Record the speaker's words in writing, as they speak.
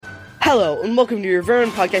Hello, and welcome to your very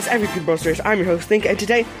own podcast, Everything Brawl Stars. I'm your host, Think, and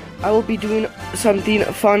today I will be doing something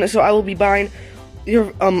fun. So I will be buying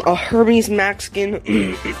a Hermes Max skin.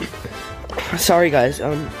 Sorry, guys.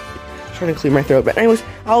 Trying to clear my throat. But anyways,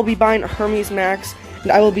 I will be buying a Hermes Max,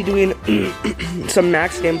 and I will be doing some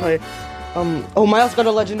Max gameplay. Miles got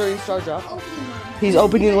a legendary star drop. He's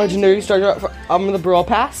opening a legendary star drop for the Brawl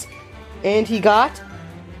Pass, and he got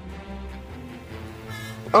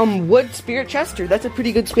Wood Spirit Chester. That's a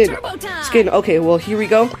pretty good skin. Okay, well, here we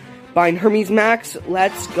go. Buying Hermes Max.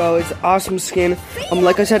 Let's go. It's an awesome skin.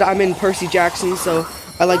 Like I said, I'm in Percy Jackson, so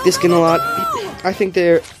I like this skin a lot. I think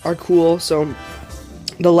they are cool. So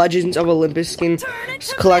the Legends of Olympus skin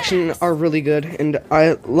collection are really good, and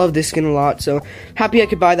I love this skin a lot. So happy I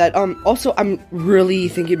could buy that. Also, I'm really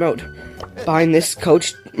thinking about buying this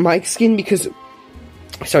Coach Mike skin because,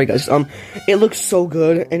 sorry guys, it looks so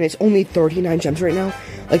good, and it's only 39 gems right now.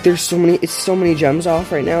 Like, there's so many gems off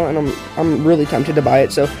right now, and I'm really tempted to buy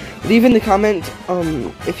it. So leave in the comment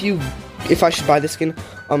if I should buy this skin.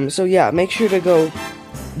 So yeah, make sure to go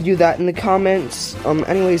do that in the comments.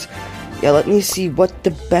 Anyways, yeah, let me see what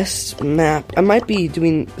the best map. I might be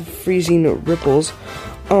doing Freezing Ripples.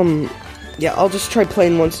 Yeah, I'll just try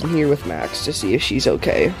playing once in here with Max to see if she's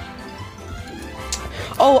okay.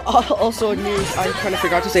 Oh, also news, I kind of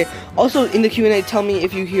forgot to say. Also, in the Q&A, tell me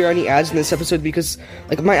if you hear any ads in this episode, because,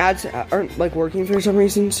 like, my ads aren't, like, working for some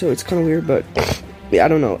reason, so it's kind of weird, but, yeah, I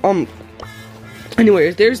don't know.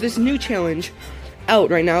 Anyways, there's this new challenge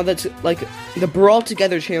out right now that's, like, the Brawl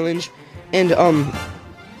Together challenge, and,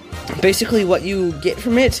 basically what you get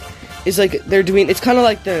from it is, like, it's kind of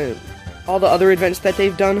like all the other events that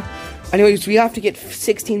they've done. Anyways, we have to get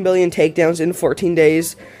 16 billion takedowns in 14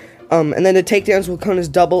 days. And then the takedowns will count as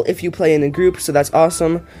double if you play in a group, so that's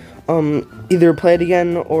awesome. Either play it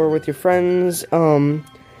again or with your friends.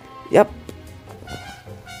 Yep.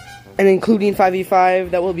 And including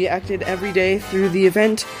 5v5, that will be acted every day through the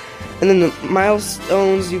event. And then the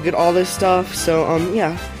milestones, you get all this stuff, so,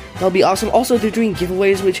 yeah. That'll be awesome. Also, they're doing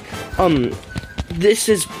giveaways, which, this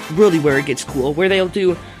is really where it gets cool, where they'll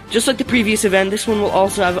do, just like the previous event, this one will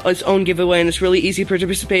also have its own giveaway, and it's really easy to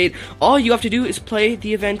participate. All you have to do is play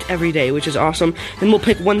the event every day, which is awesome. Then we'll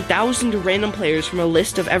pick 1,000 random players from a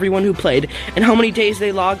list of everyone who played, and how many days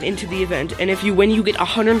they logged into the event. And if you win, you get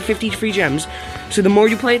 150 free gems. So the more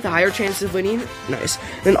you play, the higher chance of winning. Nice.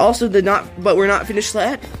 And also, but we're not finished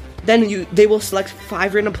yet. Then they will select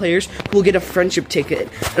 5 random players who will get a friendship ticket.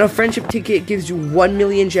 And a friendship ticket gives you 1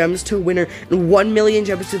 million gems to a winner, and 1 million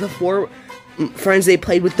gems to the 4 friends they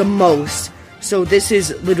played with the most. So this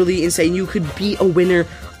is literally insane. You could be a winner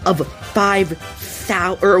of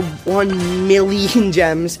 5,000 or 1 million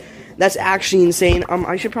gems. That's actually insane.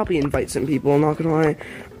 I should probably invite some people, I'm not gonna lie.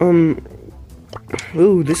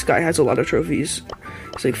 Ooh, this guy has a lot of trophies.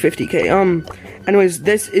 It's like 50k. Anyways,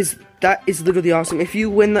 that is literally awesome. If you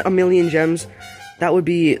win 1 million gems, that would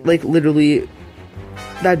be, like, literally,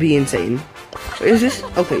 that'd be insane. So is this?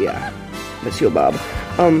 Okay, yeah. Let's heal Bob.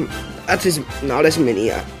 That's not as many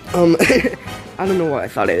yet. I don't know what I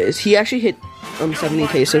thought it is. He actually hit,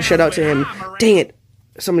 70k, so shout out to him. Dang it.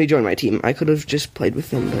 Somebody joined my team. I could have just played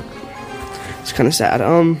with him, but it's kind of sad.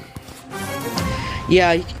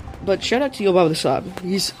 Yeah, but shout out to Yo Bob the Sub.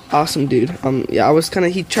 He's awesome, dude. Yeah,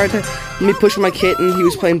 he tried to let me push my kit, and he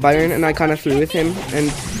was playing Byron, and I kind of threw with him, and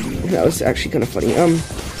that was actually kind of funny.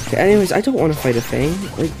 Okay, anyways, I don't want to fight a Fang.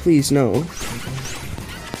 Like, please, no.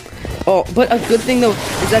 Oh, but a good thing, though,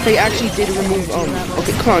 is that they actually did remove,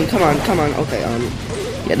 okay, come on, okay,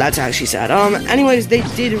 yeah, that's actually sad. Anyways, they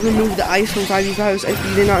did remove the ice from 5v5s, if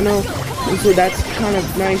you did not know, and so that's kind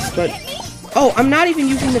of nice, but, oh, I'm not even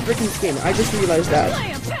using the freaking skin, I just realized that.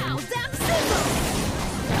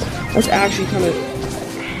 That's actually kind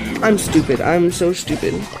of, I'm stupid, I'm so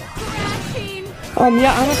stupid. Yeah, I'm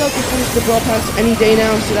about to finish the Brawl Pass any day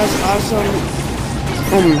now, so that's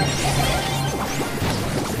awesome.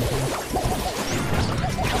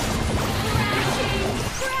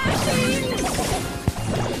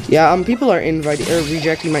 Yeah, people are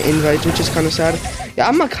rejecting my invites, which is kind of sad. Yeah,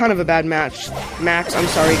 I'm kind of a bad match. Max, I'm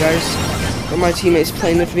sorry, guys. But my teammate's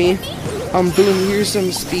playing with me. Boom, here's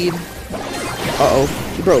some speed. Uh-oh.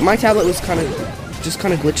 Bro, my tablet was kind of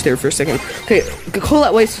glitched there for a second. Okay,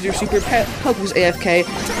 Colette wasted your super pet. Poke was AFK.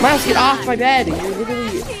 Miles, get off my bed. You're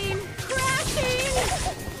literally...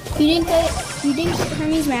 You didn't get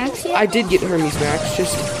Hermes Max yet? I did get Hermes Max,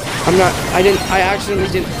 I accidentally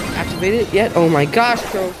didn't activate it yet. Oh my gosh,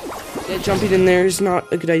 bro. Yeah, jumping in there is not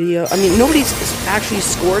a good idea. I mean, nobody's actually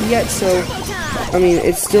scored yet, so, I mean,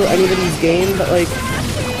 it's still anybody's game, but, like...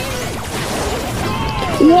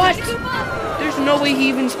 What? There's no way he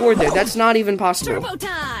even scored there. That's not even possible.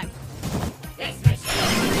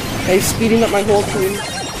 Okay, speeding up my whole team.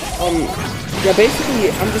 Yeah,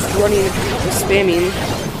 basically, I'm just running, spamming,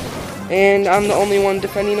 and I'm the only one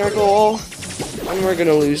defending our goal, and we're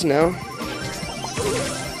gonna lose now.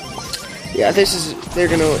 Yeah, they're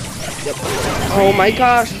gonna, yep. Oh my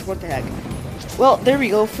gosh, what the heck. Well, there we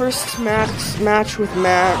go, first match with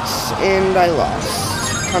Max, and I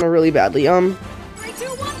lost, kind of really badly. Oh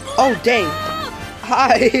dang,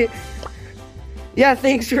 hi. Yeah,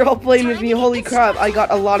 thanks for all playing with me. Holy crap, I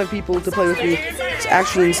got a lot of people to play with me. It's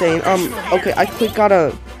actually insane. Okay, I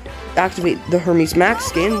gotta activate the Hermes Max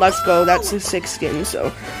skin. Let's go. That's a 6 skin,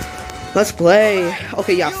 so let's play.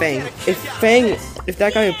 Okay, yeah, Fang. If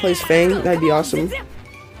that guy plays Fang, that'd be awesome.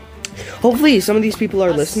 Hopefully, some of these people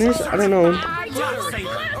are listeners. I don't know.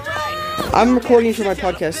 I'm recording for my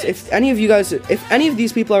podcast. If any of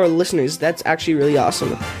these people are listeners, that's actually really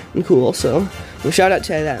awesome and cool. So, shout out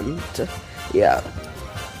to them. Yeah.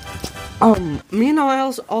 Me and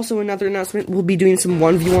Niles, also another announcement, we'll be doing some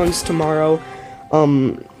 1v1s tomorrow.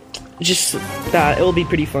 Just that, it will be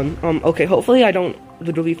pretty fun. Okay, hopefully I don't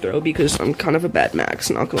literally throw because I'm kind of a bad Max,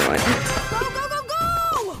 not gonna lie.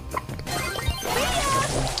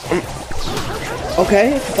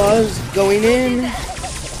 Okay, Buzz going in.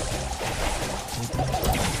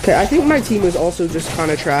 Okay, I think my team was also just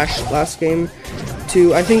kind of trash last game,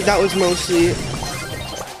 too. I think that was mostly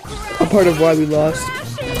a part of why we lost.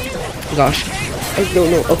 Gosh, I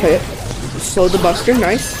don't know. Okay, slow the Buster,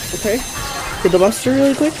 nice. Okay, hit the Buster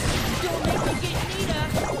really quick.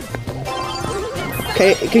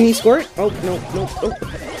 Okay, can he score it? Oh, no.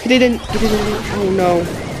 He didn't. Oh, no.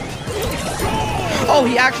 Oh,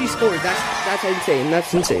 he actually scored. That's insane.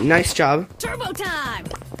 That's insane. Nice job. Turbo time.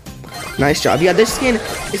 Nice job. Yeah, this skin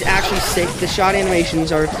is actually sick. The shot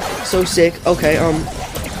animations are so sick. Okay,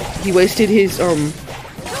 he wasted his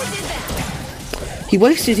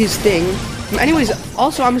thing. Anyways,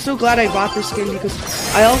 also, I'm so glad I bought this skin because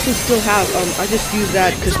I also still have, I just used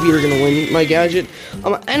that because we were gonna win my gadget.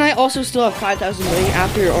 And I also still have 5,000 money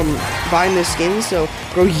after, buying this skin. So,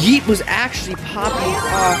 bro, Yeet was actually popping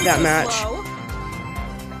off that match.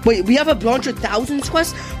 Wait, we have a bunch of thousands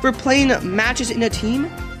quest for playing matches in a team? You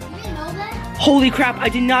didn't know that? Holy crap, I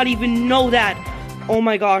did not even know that. Oh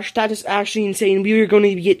my gosh, that is actually insane. We are going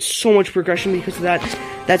to get so much progression because of that.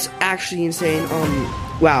 That's actually insane.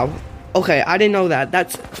 Wow. Okay, I didn't know that.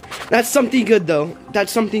 That's something good though.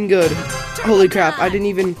 That's something good. Holy crap, I didn't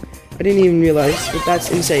even realize, but that's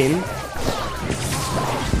insane.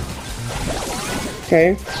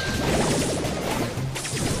 Okay.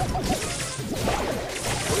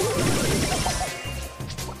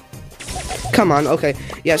 Come on, okay.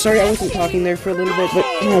 Yeah, sorry I wasn't talking there for a little bit, but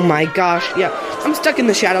oh my gosh, yeah. I'm stuck in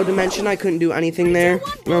the shadow dimension. I couldn't do anything there.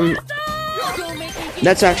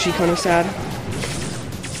 That's actually kind of sad.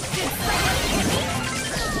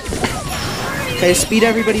 Okay, speed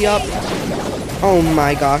everybody up. Oh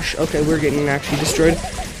my gosh. Okay, we're getting actually destroyed.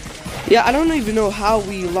 Yeah, I don't even know how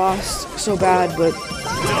we lost so bad, but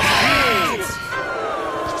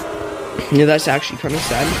yeah, that's actually kind of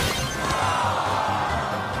sad.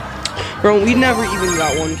 Bro, we never even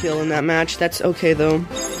got one kill in that match. That's okay though.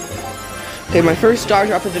 Okay, my first star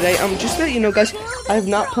drop of the day. Just so you know, guys, I have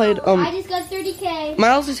not played. I just got 30K.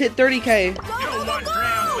 Miles just hit 30K.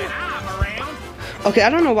 Okay,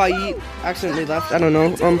 I don't know why you accidentally left. I don't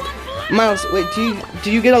know. Miles, wait,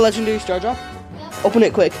 do you get a legendary star drop? Yep. Open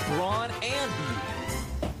it quick.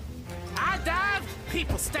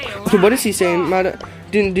 Okay, what is he saying?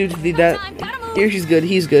 Didn't do that. Here, he's good.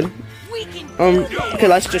 He's good. Okay,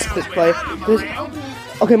 let's just click play.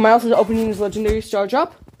 Okay, Miles is opening his legendary star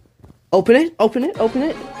drop. Open it.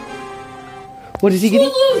 What is he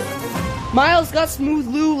getting? Miles got Smooth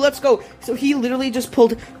Lou. Let's go. So he literally just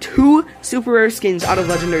pulled 2 super rare skins out of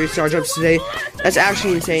legendary star drops today. That's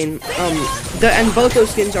actually insane. And both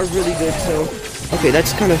those skins are really good. So, okay,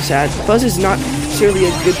 that's kind of sad. Buzz is not necessarily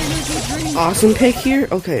a good, awesome pick here.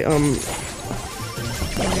 Okay,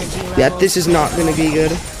 yeah, this is not gonna be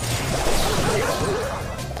good.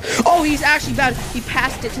 Oh, he's actually bad. He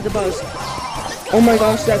passed it to the Buzz. Oh my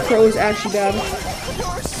gosh, that crow is actually bad.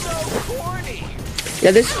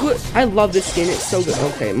 Yeah, I love this skin. It's so good.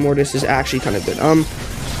 Okay, Mortis is actually kind of good. I'm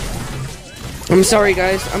sorry,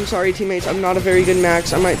 guys. I'm sorry, teammates. I'm not a very good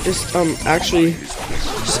Max. I might just, actually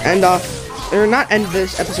just end off, or not end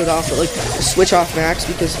this episode off, but, like, switch off Max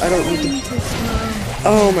because I don't need to.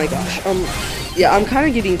 Oh my gosh. Yeah, I'm kind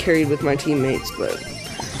of getting carried with my teammates, but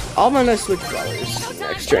I'm gonna switch brawlers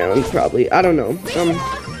next round, probably. I don't know.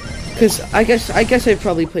 Because I guess I've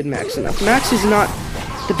probably played Max enough. Max is not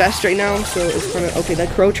the best right now, so it's kind of okay. That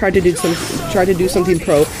crow tried to do something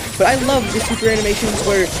pro, but I love the super animations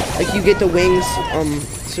where like you get the wings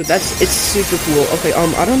So it's super cool. Okay,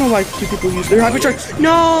 I don't know why two people use their hypercharge.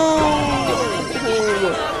 No!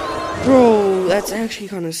 Bro, that's actually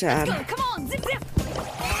kind of sad.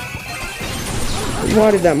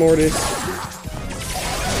 Why did that Mortis?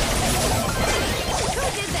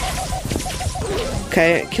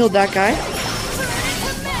 Okay, killed that guy.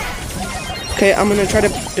 Okay, I'm gonna try to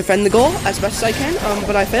defend the goal as best as I can,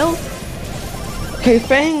 but I failed. Okay,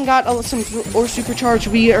 Fang got some or supercharge.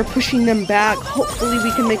 We are pushing them back. Hopefully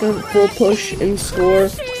we can make a full push and score,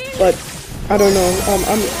 but I don't know.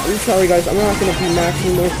 I'm sorry guys, I'm not gonna be max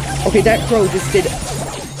anymore. Okay, that crow just did.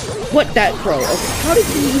 What that crow? Okay, how did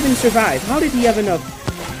he even survive? How did he have enough?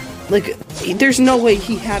 Like, there's no way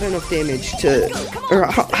he had enough damage to, or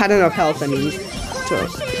had enough health. I mean, to.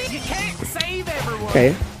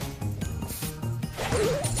 Okay.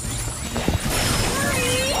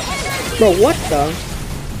 Bro, what the?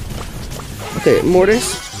 Okay,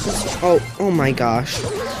 Mortis. Oh my gosh.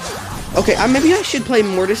 Okay, maybe I should play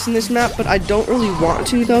Mortis in this map, but I don't really want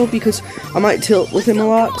to though because I might tilt with him a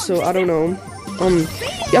lot. So I don't know.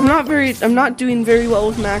 Yeah, I'm not doing very well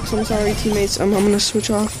with Max. I'm sorry, teammates. I'm gonna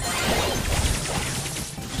switch off.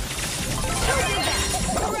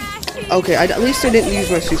 Okay, at least I didn't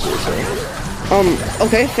use my super. So.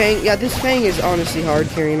 Okay, Fang. Yeah, this Fang is honestly hard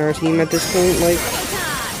carrying our team at this point. Like.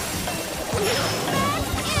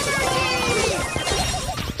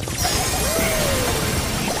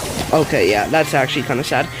 Okay, yeah, that's actually kind of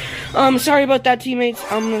sad. Sorry about that, teammates.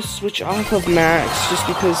 I'm gonna switch off of Max just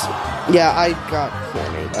because, yeah, I got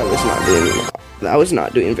cornered. I was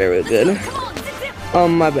not doing very good.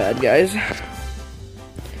 My bad, guys.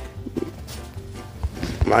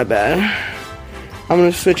 My bad. I'm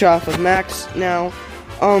gonna switch off of Max now.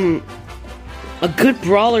 A good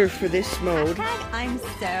brawler for this mode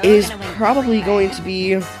is probably going to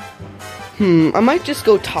be. I might just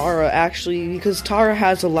go Tara, actually, because Tara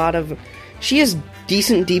has a lot of... She has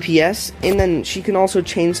decent DPS, and then she can also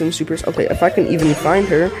chain some supers. Okay, if I can even find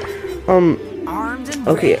her.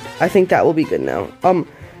 Okay, I think that will be good now.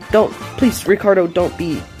 Please, Ricardo, don't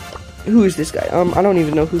be... Who is this guy? I don't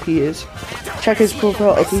even know who he is. Check his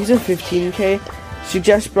profile. Okay, he's a 15k.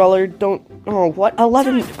 Suggest brawler, don't... Oh, what?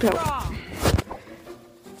 11...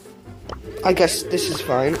 I guess this is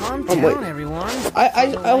fine. Wait.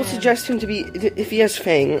 I will suggest him to be, if he has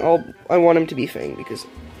Fang, I want him to be Fang because,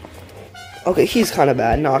 okay, he's kind of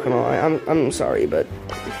bad, not gonna lie. I'm sorry, but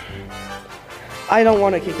I don't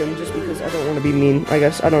want to kick him just because I don't want to be mean. I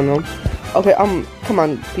guess I don't know. Okay, come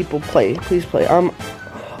on, people, play, please play.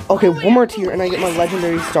 Okay, one more tier and I get my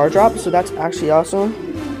legendary star drop, so that's actually awesome.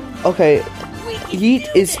 Okay, Yeet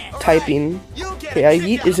is typing. Okay,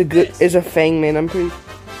 Yeet is a Fang man. I'm pretty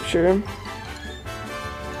sure.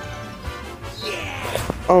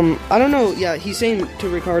 I don't know, yeah, he's saying to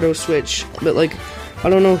Ricardo switch, but like, I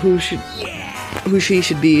don't know who she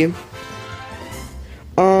should be.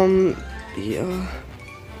 Yeah.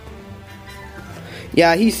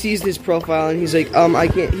 Yeah, he sees this profile and he's like,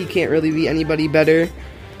 he can't really be anybody better.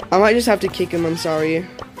 I might just have to kick him, I'm sorry.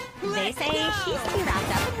 They say she's too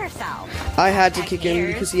wrapped up in herself. I had to kick him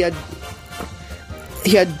because he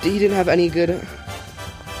didn't have any good...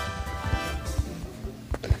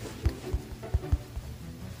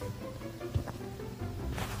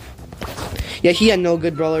 Yeah, he had no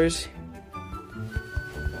good brawlers.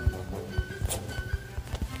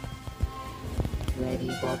 Ready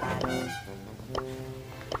for battle.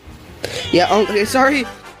 Yeah, okay, sorry.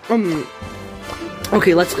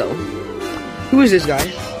 Okay, let's go. Who is this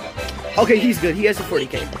guy? Okay, he's good. He has a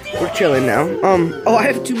 40k. We're chilling now. Oh, I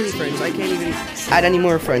have too many friends. I can't even add any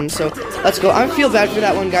more friends, so let's go. I feel bad for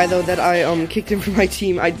that one guy, though, that I, kicked him from my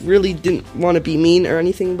team. I really didn't want to be mean or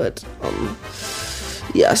anything, but,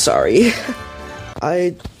 yeah, sorry.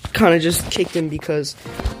 I kind of just kicked him because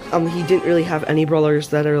he didn't really have any brawlers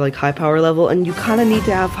that are like high power level, and you kind of need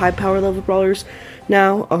to have high power level brawlers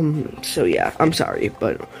now. So yeah, I'm sorry,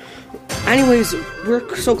 but anyways,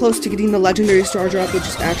 we're so close to getting the legendary star drop, which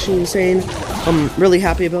is actually insane. I'm really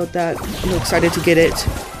happy about that. I'm excited to get it.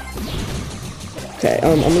 Okay,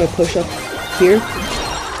 I'm gonna push up here.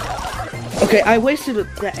 Okay, I wasted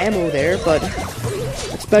the ammo there, but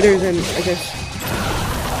it's better than, I guess.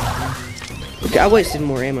 Okay, I wasted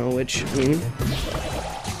more ammo, which, I mean,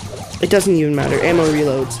 it doesn't even matter. Ammo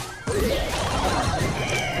reloads.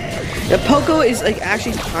 Yeah, Poco is, like,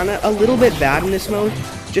 actually kind of a little bit bad in this mode,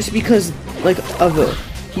 just because, like,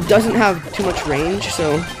 he doesn't have too much range,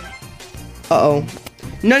 so, uh-oh.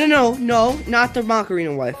 No, not the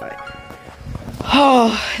Macarena Wi-Fi.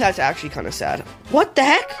 Oh, that's actually kind of sad. What the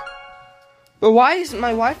heck? But why isn't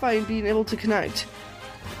my Wi-Fi being able to connect?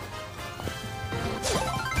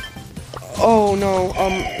 Oh no,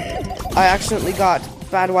 I accidentally got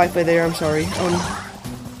bad Wi-Fi there, I'm sorry.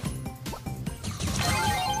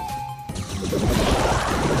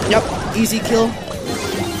 Yep, easy kill.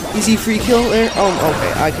 Easy free kill there.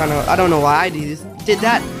 Okay, I don't know why I did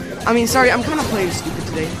that. I mean, sorry, I'm kind of playing stupid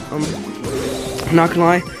today. I'm not gonna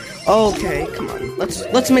lie. Okay, come on.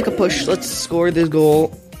 Let's make a push. Let's score this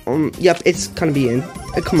goal. Yep, it's gonna be in.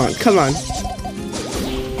 Come on.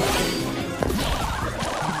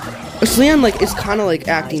 Leon, like, is kind of like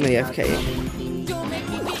acting AFK.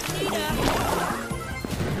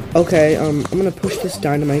 Okay, I'm gonna push this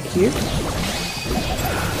dynamite here.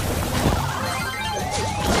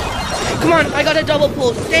 Come on, I got a double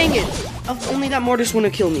pull. Dang it. If only that Mortis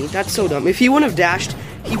wouldn't have killed me. That's so dumb. If he wouldn't have dashed,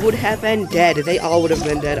 he would have been dead. They all would have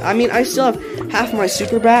been dead. I mean, I still have half my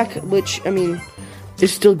super back, which, I mean,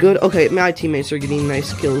 is still good. Okay, my teammates are getting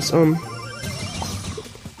nice kills.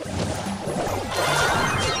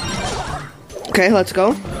 Okay, let's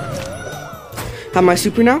go. Have my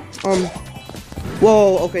super now.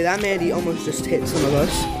 Whoa, okay, that Mandy almost just hit some of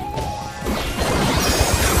us.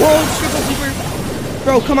 Whoa, triple super.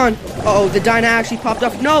 Bro, come on. Uh-oh, the Dyna actually popped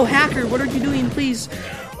off. No, hacker, what are you doing, please?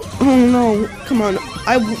 Oh, no. Come on.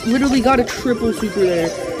 I literally got a triple super there.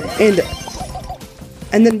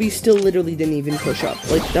 And then we still literally didn't even push up.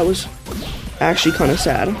 Like, that was actually kind of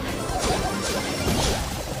sad.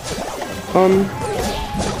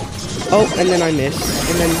 Oh, and then I missed.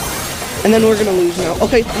 And then we're gonna lose now.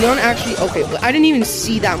 Okay, Leon actually, okay, I didn't even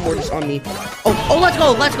see that Mortis on me. Oh,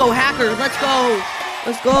 let's go, hacker, let's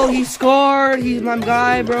go, he scored, he's my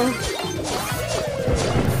guy, bro.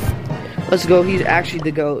 Let's go, he's actually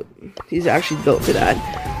the GOAT. He's actually built for that.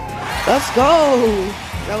 Let's go!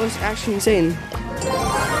 That was actually insane.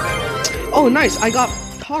 Oh, nice, I got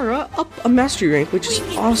Tara up a mastery rank, which is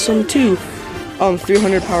awesome too.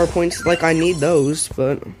 300 power points, like I need those,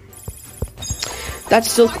 but that's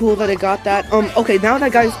still cool that I got that. Okay, now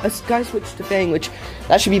that guys switched to Fang, which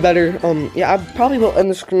that should be better. Yeah, I probably will end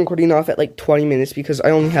the screen recording off at like 20 minutes because I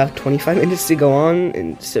only have 25 minutes to go on,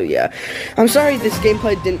 and so yeah. I'm sorry this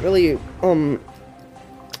gameplay didn't really,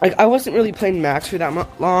 I wasn't really playing Max for that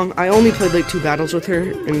long. I only played like 2 battles with her,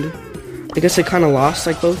 and I guess I kind of lost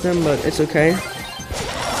like both of them, but it's okay.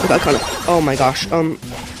 Like, I kind of, oh my gosh,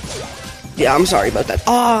 yeah, I'm sorry about that.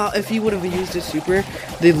 If he would have used his super,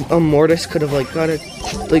 the Mortis could have like got a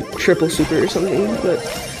triple super or something, but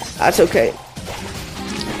that's okay.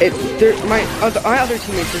 My other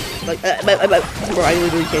teammates are like, bro, I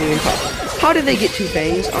literally can't even talk. How did they get 2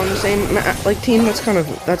 Fangs on the same team?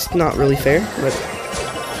 That's not really fair. But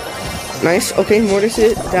nice. Okay, Mortis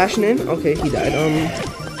is dashing in. Okay, he died.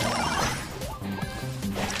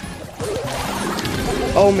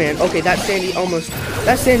 Oh man, okay, that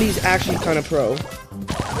Sandy's actually kind of pro.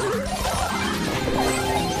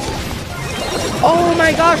 Oh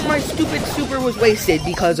my gosh, my stupid super was wasted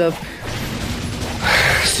because of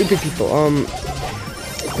stupid people,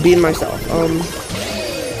 being myself,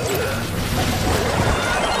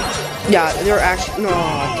 yeah, they're actually, no,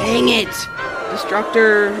 dang it,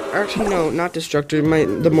 Destructor, actually, no, not Destructor,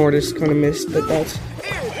 the Mortis kind of missed, but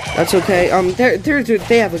that's okay,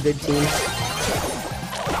 they have a good team.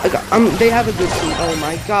 They have a good team. Oh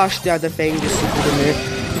my gosh, yeah, the Fang just super in there.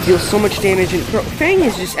 He deals so much damage, and bro, Fang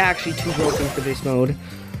is just actually too broken for this mode.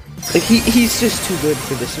 Like, he's just too good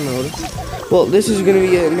for this mode. Well, this is gonna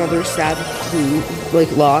be another sad,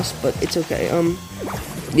 loss, but it's okay.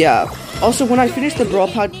 Yeah. Also, when I finish the Brawl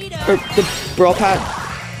Pass,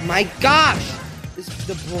 my gosh!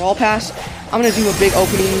 The Brawl Pass, I'm gonna do a big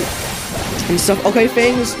opening and stuff. Okay,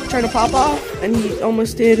 Fang was trying to pop off, and he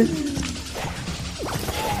almost did.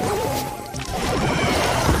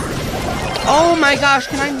 Oh my gosh,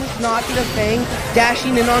 can I just not get a Fang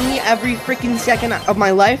dashing in on me every freaking second of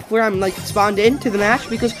my life where I'm like spawned into the match?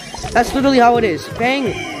 Because that's literally how it is.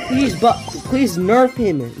 Fang, please nerf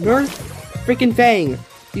him. Nerf freaking Fang.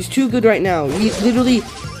 He's too good right now. He literally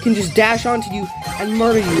can just dash onto you and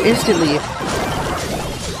murder you instantly.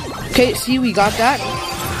 Okay, see, we got that.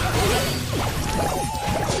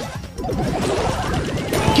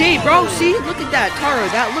 Okay, bro, see? Look at that Tara.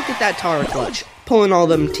 Look at that Tara clutch. Pulling all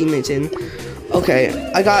them teammates in. Okay,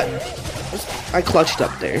 I clutched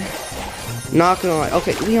up there. Not gonna lie.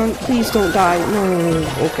 Okay, Leon, please don't die. No.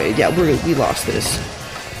 Okay, yeah, we lost this.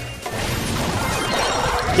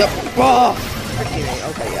 Yep. Oh,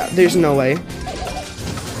 okay, yeah. There's no way.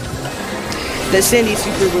 The Sandy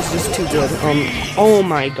super was just too good. Oh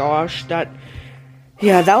my gosh,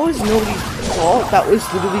 yeah, that was nobody's fault. That was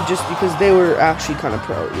literally just because they were actually kind of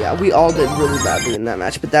pro. Yeah, we all did really badly in that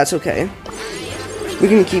match, but that's okay. We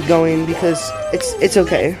can keep going because it's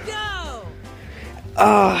okay.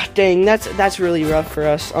 Ah, dang, that's really rough for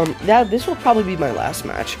us. This will probably be my last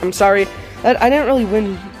match. I'm sorry. I didn't really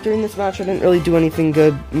win during this match. I didn't really do anything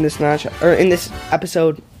good in this match, or in this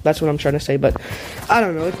episode. That's what I'm trying to say, but I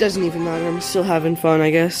don't know. It doesn't even matter. I'm still having fun, I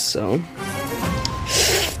guess, so.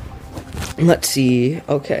 Let's see.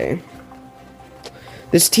 Okay.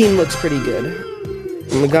 This team looks pretty good.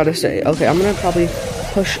 I gotta say. Okay, I'm gonna probably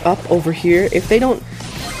push up over here. If they don't...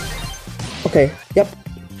 Okay, yep.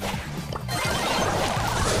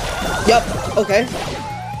 Yep, okay.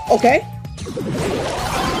 Okay.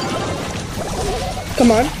 Come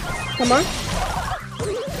on. Come on.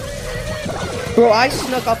 Bro, I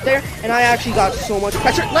snuck up there, and I actually got so much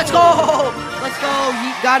pressure. Let's go! Let's go!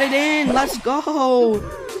 He got it in! Let's go!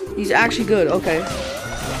 He's actually good, okay.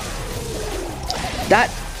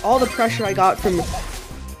 All the pressure I got from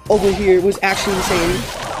over here was actually insane.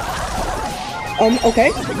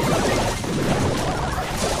 Okay.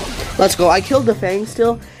 Let's go. I killed the Fang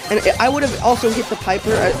still, and I would have also hit the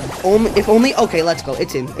Piper if only. Okay, let's go.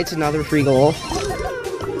 It's in. It's another free goal.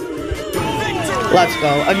 Let's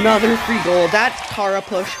go. Another free goal. That Tara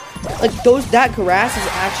push, like that grass is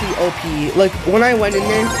actually OP. Like when I went in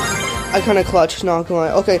there, I kind of clutched. Not gonna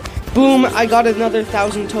lie. Okay. Boom. I got another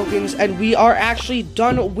 1,000 tokens, and we are actually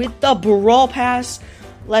done with the Brawl Pass.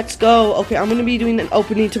 Let's go. Okay, I'm gonna be doing an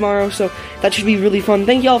opening tomorrow, so that should be really fun.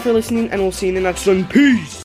 Thank y'all for listening, and we'll see you in the next one. Peace.